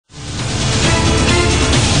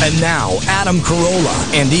And now, Adam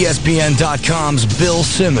Carolla and ESPN.com's Bill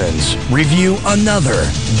Simmons review another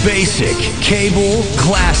basic cable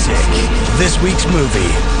classic. This week's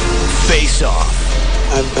movie, Face Off.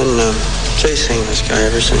 I've been chasing this guy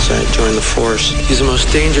ever since I joined the force. He's the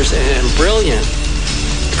most dangerous and brilliant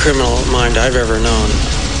criminal mind I've ever known.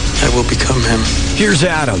 I will become him. Here's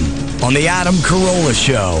Adam on the Adam Carolla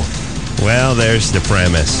Show. Well, there's the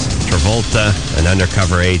premise. Travolta, an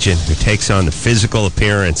undercover agent who takes on the physical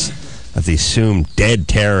appearance of the assumed dead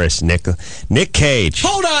terrorist Nick Cage.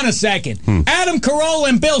 Hold on a second. Adam Carolla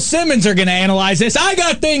and Bill Simmons are going to analyze this. I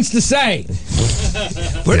got things to say.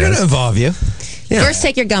 We're going to involve you. Yeah. First,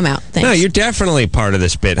 take your gum out. Thanks. No, you're definitely part of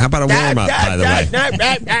this bit. How about a warm-up, by the way?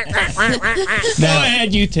 Go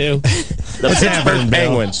ahead, you two. The Pittsburgh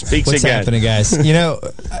Penguins speaks What's again. happening, guys? You know,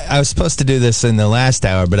 I was supposed to do this in the last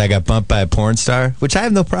hour, but I got bumped by a porn star, which I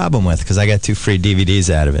have no problem with because I got 2 free DVDs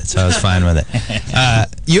out of it, so I was fine with it.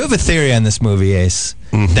 You have a theory on this movie, Ace,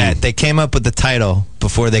 that they came up with the title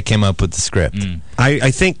before they came up with the script.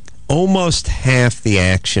 I think almost half the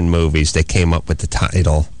action movies, they came up with the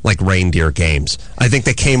title, like Reindeer Games. I think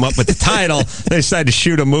they came up with the title, they decided to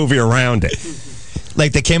shoot a movie around it.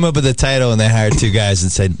 Like, they came up with the title and they hired 2 guys and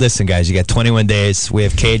said, listen, guys, you got 21 days. We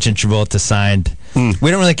have Cage and Travolta signed. We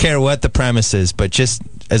don't really care what the premise is, but just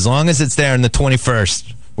as long as it's there on the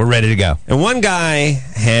 21st, we're ready to go. And one guy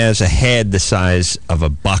has a head the size of a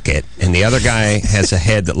bucket, and the other guy has a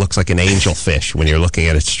head that looks like an angelfish when you're looking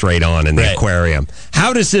at it straight on in the aquarium.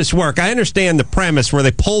 How does this work? I understand the premise where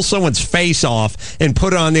they pull someone's face off and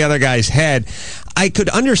put it on the other guy's head. I could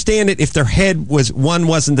understand it if their head one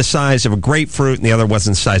wasn't the size of a grapefruit and the other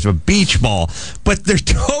wasn't the size of a beach ball. But they're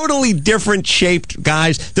totally different shaped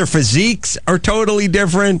guys. Their physiques are totally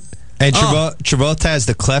different. And Travolta has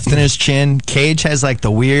the cleft in his chin. Cage has like the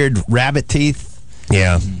weird rabbit teeth.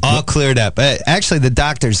 Yeah. All cleared up. Actually, the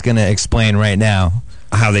doctor's going to explain right now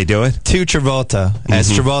how they do it. To Travolta,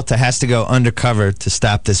 as Travolta has to go undercover to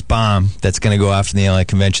stop this bomb that's going to go off in the LA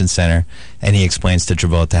Convention Center. And he explains to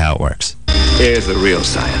Travolta how it works. Here's the real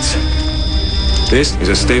science. This is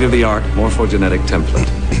a state-of-the-art morphogenetic template.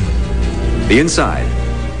 The inside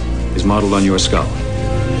is modeled on your skull.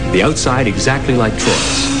 The outside exactly like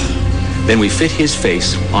Troy's. Then we fit his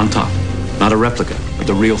face on top. Not a replica, but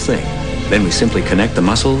the real thing. Then we simply connect the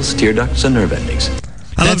muscles, tear ducts, and nerve endings.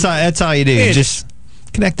 That's all you do. You just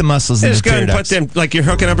connect the muscles and the tear ducts. Just go and put them like you're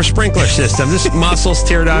hooking up a sprinkler system. This muscles,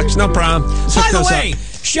 tear ducts, no problem. By the way,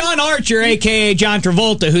 Sean Archer, a.k.a. John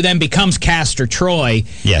Travolta, who then becomes Castor Troy,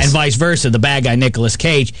 and vice versa, the bad guy Nicolas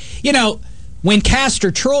Cage. You know, when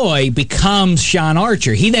Castor Troy becomes Sean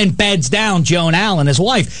Archer, he then beds down Joan Allen, his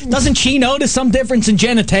wife. Doesn't she notice some difference in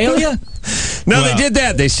genitalia? No, they did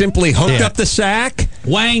that. They simply hooked up the sack.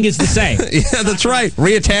 Wang is the same. Yeah, that's right.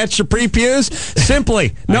 Reattached the prepuce.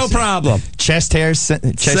 Simply, no problem. Chest hair,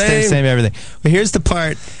 same everything. Well, here's the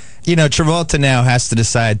part. You know, Travolta now has to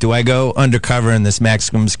decide, do I go undercover in this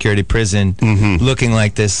maximum security prison looking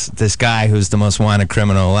like this guy who's the most wanted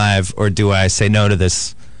criminal alive, or do I say no to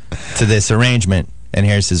this arrangement? And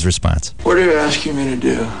here's his response. What are you asking me to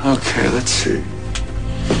do? Okay, let's see.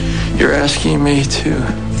 You're asking me to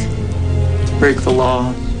break the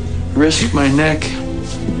law, risk my neck,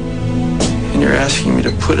 and you're asking me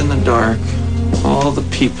to put in the dark all the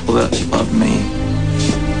people that love me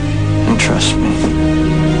and trust me.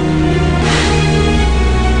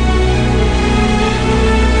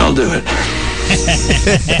 I'll do it.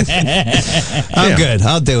 I'm good.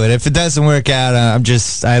 I'll do it. If it doesn't work out,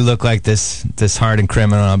 I look like this hardened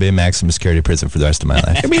criminal. I'll be in maximum security prison for the rest of my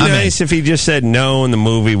life. It'd be nice if he just said no and the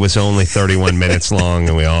movie was only 31 minutes long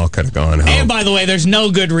and we all could have gone home. And by the way, there's no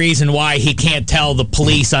good reason why he can't tell the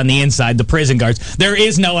police on the inside, the prison guards. There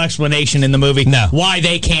is no explanation in the movie why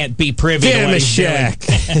they can't be privy to what he's doing.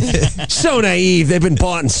 Dameshek. So naive. They've been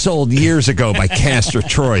bought and sold years ago by Castor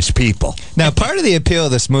Troy's people. Now, part of the appeal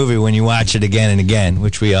of this movie when you watch it again and again,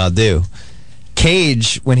 which we all do,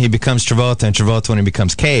 Cage, when he becomes Travolta, and Travolta when he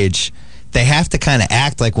becomes Cage, they have to kind of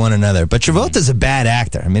act like one another. But Travolta's a bad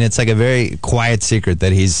actor. I mean, it's like a very quiet secret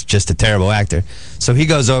that he's just a terrible actor. So he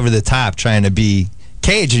goes over the top trying to be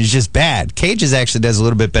Cage, and he's just bad. Cage actually does a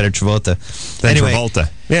little bit better Travolta. Than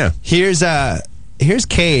Travolta. Yeah. Here's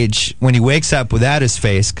Cage when he wakes up without his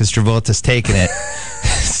face because Travolta's taking it,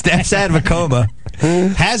 steps out of a coma,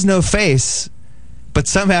 has no face, but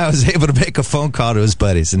somehow is able to make a phone call to his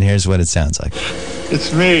buddies, and here's what it sounds like.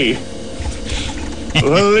 It's me.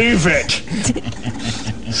 Believe it.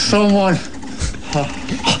 Someone,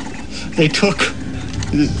 they switched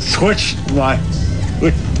my,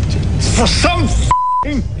 for some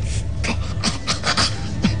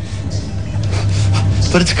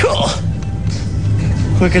but it's cool.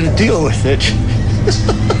 we're gonna deal with it.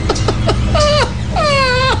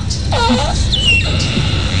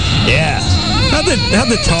 Yeah. How'd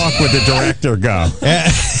the talk with the director go?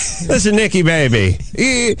 Listen, Nicky, baby,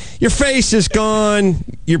 your face is gone.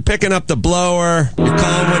 You're picking up the blower. You're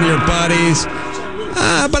calling one of your buddies.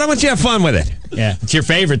 But I want you to have fun with it. Yeah, it's your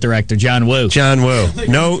favorite director, John Woo. John Woo.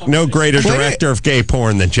 No greater director of gay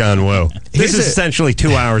porn than John Woo. This is essentially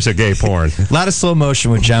 2 hours of gay porn. A lot of slow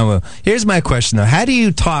motion with John Woo. Here's my question, though. How do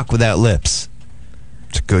you talk without lips?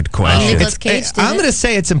 It's a good question. Nicolas Cage did I'm going to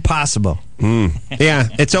say it's impossible. Yeah,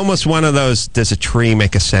 it's almost one of those, does a tree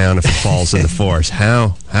make a sound if it falls in the forest?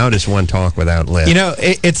 How does one talk without lips? You know,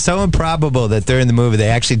 it's so improbable that during the movie they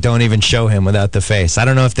actually don't even show him without the face. I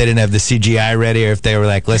don't know if they didn't have the CGI ready or if they were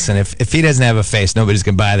like, listen, if he doesn't have a face, nobody's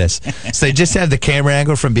going to buy this. So they just have the camera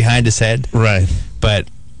angle from behind his head. Right. But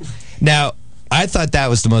now, I thought that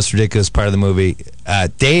was the most ridiculous part of the movie.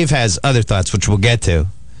 Dave has other thoughts, which we'll get to.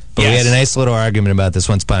 But we had a nice little argument about this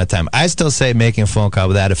once upon a time. I still say making a phone call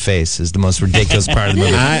without a face is the most ridiculous part of the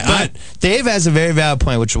movie. But Dave has a very valid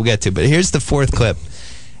point, which we'll get to. But here's the fourth clip.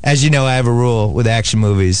 As you know, I have a rule with action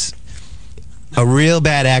movies. A real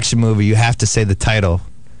bad action movie, you have to say the title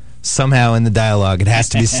somehow in the dialogue. It has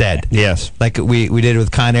to be said. Yes. Like we did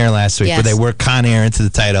with Con Air last week, where they worked Con Air into the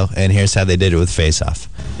title, and here's how they did it with Face Off.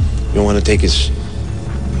 You don't want to take his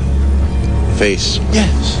face?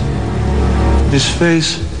 Yes. His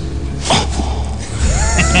face.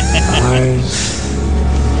 Eyes.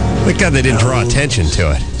 Thank God they didn't draw attention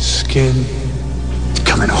to it. Skin. It's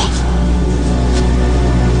coming off.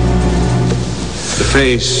 The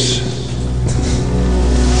face.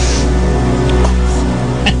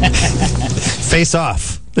 Face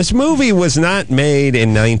Off. This movie was not made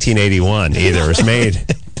in 1981 either. It was made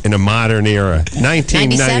in a modern era.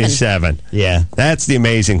 1997. Yeah. That's the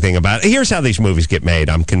amazing thing about it. Here's how these movies get made,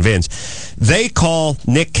 I'm convinced. They call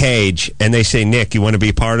Nick Cage, and they say, Nick, you want to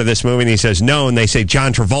be part of this movie? And he says, no. And they say,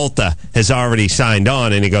 John Travolta has already signed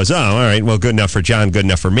on. And he goes, oh, all right, well, good enough for John, good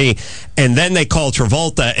enough for me. And then they call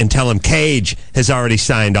Travolta and tell him Cage has already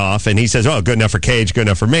signed off. And he says, oh, good enough for Cage, good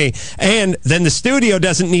enough for me. And then the studio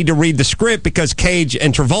doesn't need to read the script because Cage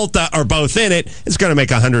and Travolta are both in it. It's going to make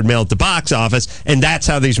 $100 million at the box office. And that's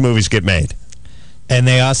how these movies get made. And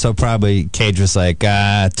they also probably, Cage was like,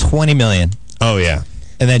 $20 million. Oh, yeah.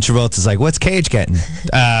 And then Travolta's like, what's Cage getting?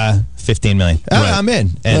 $15 million. Oh, Right. I'm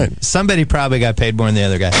in. And somebody probably got paid more than the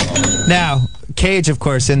other guy. Now, Cage, of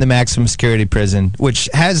course, in the maximum security prison, which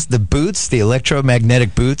has the boots, the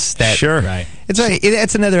electromagnetic boots. That, Sure. Right. It's like,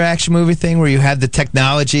 that's another action movie thing where you have the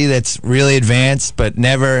technology that's really advanced but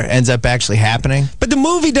never ends up actually happening. But the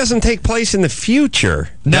movie doesn't take place in the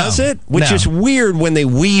future, No. does it? Which No. is weird when they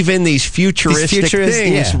weave in these futuristic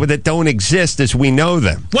things that don't exist as we know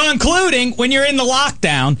them. Well, including when you're in the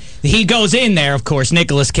lockdown, he goes in there, of course,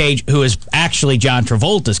 Nicolas Cage, who is actually John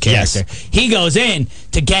Travolta's character. Yes. He goes in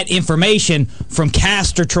to get information from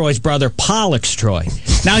Castor Troy's brother, Pollux Troy.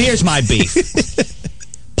 Now, here's my beef.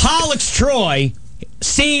 Pollux Troy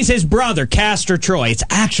sees his brother, Castor Troy. It's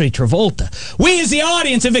actually Travolta. We, as the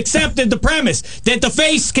audience, have accepted the premise that the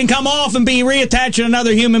face can come off and be reattached to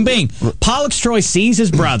another human being. Pollux Troy sees his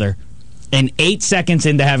brother, and 8 seconds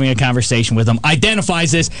into having a conversation with him,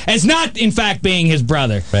 identifies this as not, in fact, being his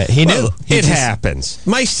brother. Right. He knew. Well, it happens.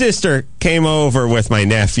 My sister came over with my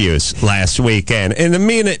nephews last weekend, and the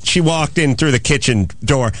minute she walked in through the kitchen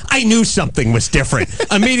door, I knew something was different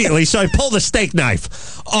immediately, so I pulled a steak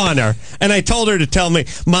knife on her, and I told her to tell me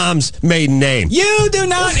Mom's maiden name. You do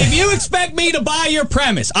not, if you expect me to buy your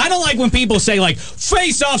premise, I don't like when people say, like,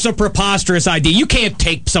 face-off's a preposterous idea. You can't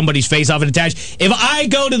take somebody's face off and attach. If I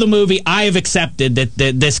go to the movie, I have accepted that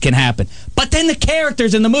this can happen. But then the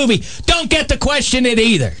characters in the movie don't get to question it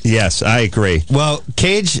either. Yes, I agree. Well,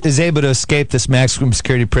 Cage is able to escape this maximum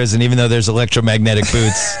security prison, even though there's electromagnetic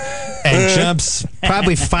boots, and jumps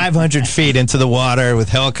probably 500 feet into the water with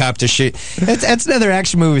helicopter shoot. That's another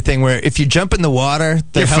action movie thing where if you jump in the water,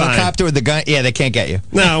 the You're helicopter with the gun, they can't get you.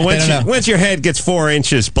 No, once your head gets 4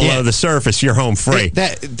 inches below the surface, you're home free.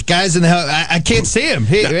 That guy's in the I can't see him.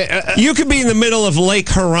 You could be in the middle of Lake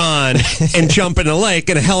Huron and jump in a lake,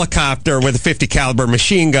 and a helicopter with a 50 caliber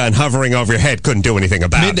machine gun hovering over your head couldn't do anything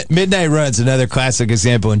about it. Midnight Run's another classic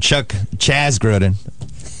example. And Chaz Grodin,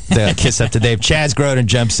 the kiss up to Dave, Chaz Grodin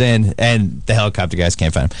jumps in, and the helicopter guys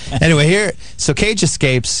can't find him. Anyway, so Cage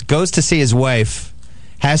escapes, goes to see his wife,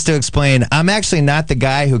 has to explain, I'm actually not the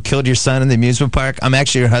guy who killed your son in the amusement park. I'm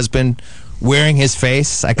actually your husband wearing his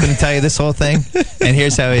face. I couldn't tell you this whole thing. And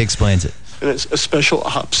here's how he explains it. And a special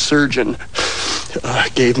ops surgeon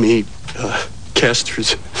gave me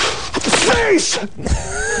Castor's face.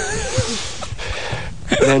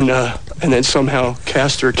 And then And then somehow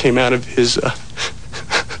Castor came out of his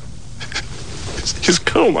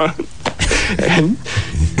coma and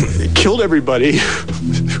killed everybody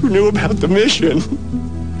who knew about the mission,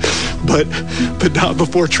 but not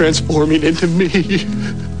before transforming into me.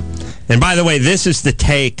 And by the way, this is the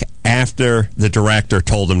take after the director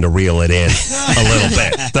told him to reel it in a little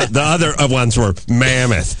bit. The other ones were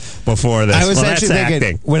mammoth before this. I was that's actually thinking,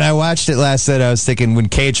 acting. when I watched it last night, I was thinking when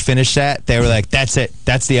Cage finished that, they were like, that's it.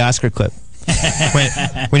 That's the Oscar clip.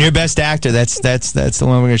 when you're best actor, that's the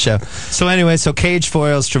one we're going to show. So anyway, Cage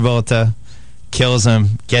foils Travolta, kills him,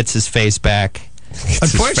 gets his face back.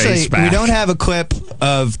 Unfortunately, we don't have a clip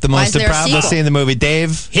of the most improbable scene in the movie.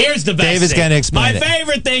 Dave, here's the best. Dave is going to explain My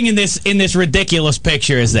favorite thing in this ridiculous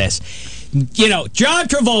picture is this. You know, John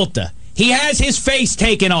Travolta, he has his face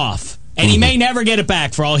taken off. And he may never get it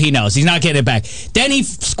back for all he knows. He's not getting it back. Then he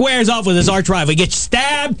squares off with his arch rival. He gets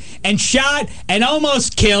stabbed and shot and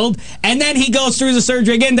almost killed. And then he goes through the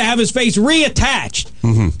surgery again to have his face reattached.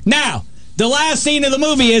 Now, the last scene of the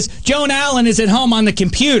movie is Joan Allen is at home on the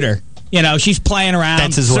computer. You know, she's playing around.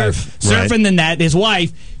 That's his wife. Surfing the net. His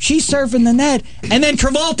wife. She's surfing the net. And then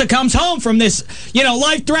Travolta comes home from this,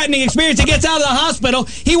 life-threatening experience. He gets out of the hospital.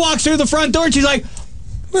 He walks through the front door and she's like,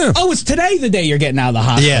 oh, it's today the day you're getting out of the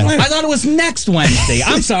hospital. Yeah. I thought it was next Wednesday.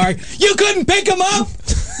 I'm sorry. You couldn't pick him up?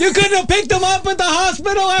 You couldn't have picked him up at the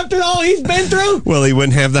hospital after all he's been through? Well, he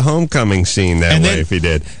wouldn't have the homecoming scene that way if he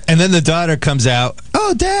did. And then the daughter comes out,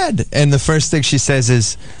 oh, Dad. And the first thing she says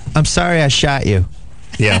is, I'm sorry I shot you.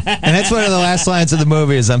 Yeah. And that's one of the last lines of the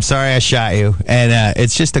movie is, I'm sorry I shot you. And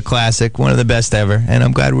it's just a classic, one of the best ever. And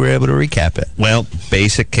I'm glad we were able to recap it. Well,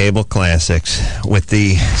 basic cable classics with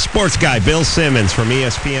the sports guy, Bill Simmons from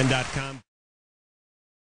ESPN.com.